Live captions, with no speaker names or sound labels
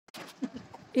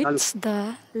It's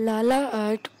the Lala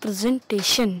Art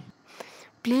presentation.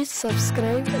 Please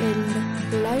subscribe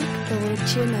and like our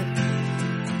channel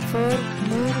for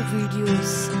more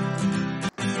videos.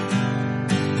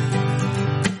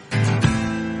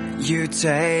 You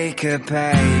take a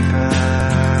paper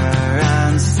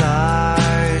and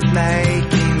start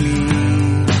making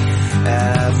me.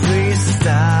 Every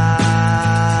step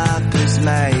is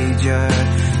major.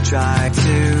 Try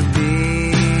to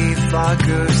be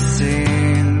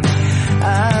focusing,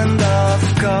 and of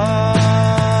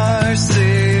course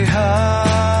it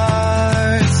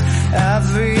hurts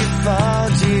every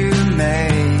thought you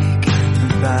make,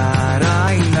 but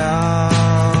I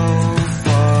know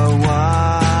for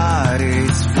what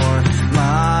it's for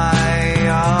my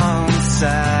own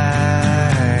sake.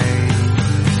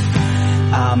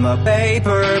 I'm a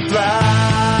paper plane,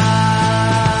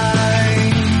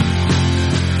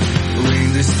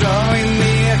 wind is throwing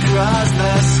me across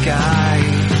the sky.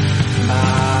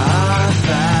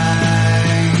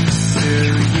 Thanks to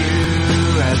you,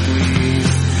 at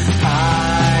least I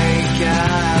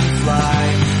can fly.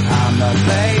 I'm a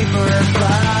paper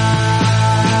plane.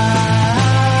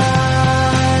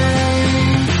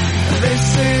 This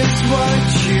is what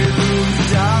you've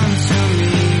done to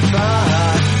me,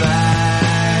 but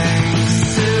thanks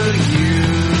to you,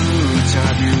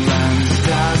 turbulence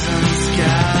doesn't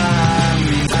scare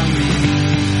me anymore.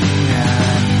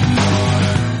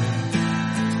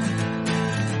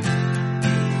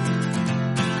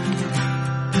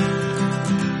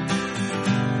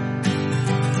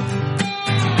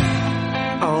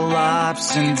 All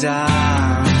ups and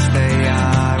downs, they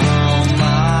are all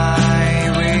my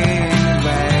wind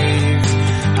waves.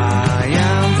 I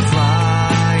am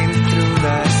flying through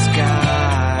the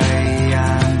sky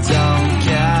and don't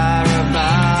care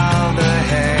about the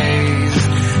haze.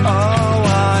 Oh,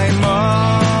 I'm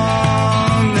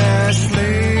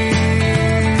honestly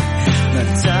not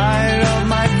tired of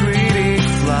my pretty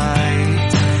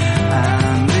flight,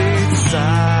 and it's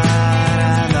sad,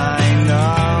 and I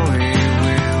know it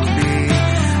will be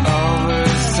over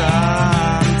sometime.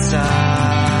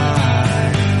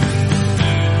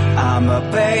 I'm a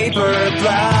paper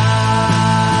plane,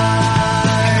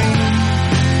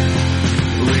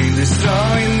 wind is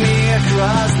throwing me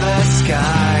across the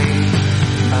sky.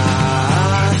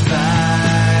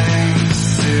 Thanks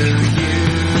to you,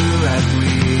 at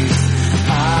least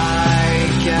I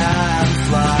can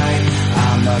fly.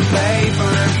 I'm a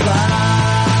paper plane.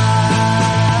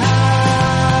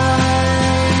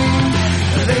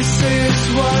 This is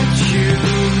what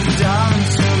you've done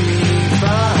to me,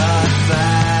 but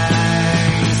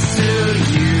thanks to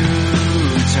you,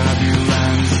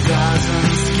 turbulence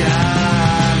doesn't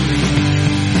scare me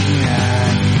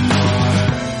anymore.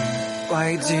 Why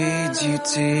did you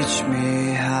teach me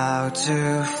how to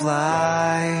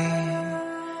fly?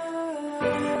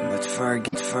 But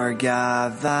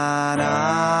forget that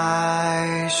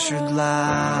I should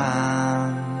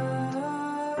land.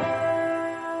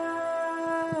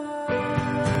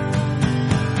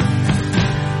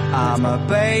 I'm a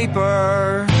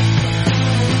paper.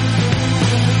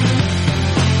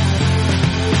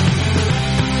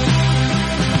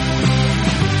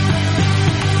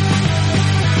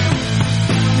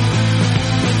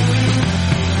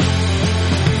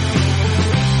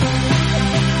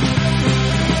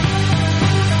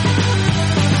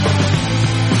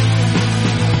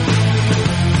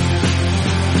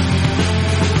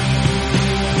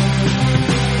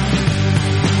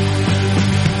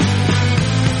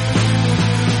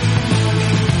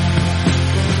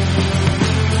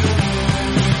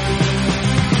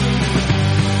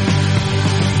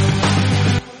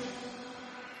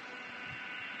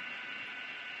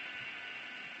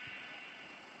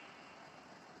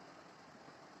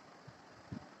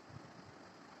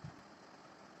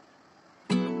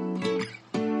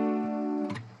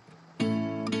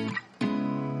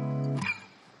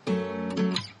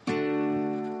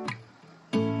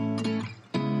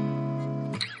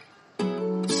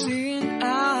 Seeing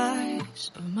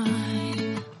eyes of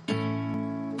mine,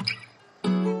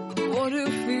 what do you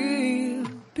feel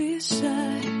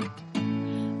beside?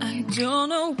 I don't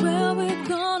know where we're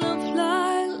gonna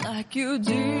fly like you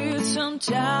did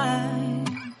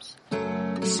sometimes.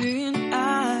 Seeing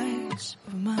eyes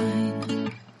of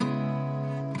mine,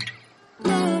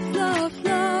 love, love,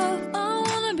 love, I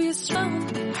wanna be strong,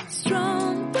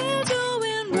 strong. We're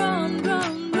doing wrong,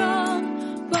 wrong,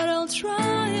 wrong, but I'll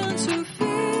try to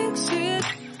fix it.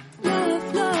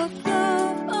 Love, love,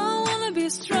 love, I wanna be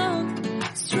strong,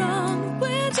 strong.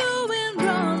 We're doing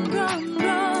wrong, wrong,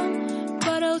 wrong,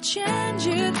 but I'll change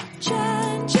it,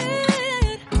 change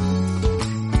it.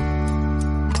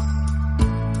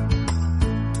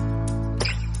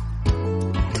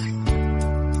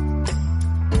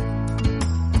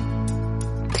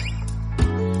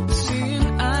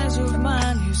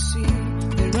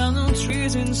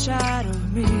 inside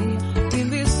of me. In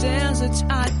this desert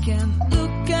I can look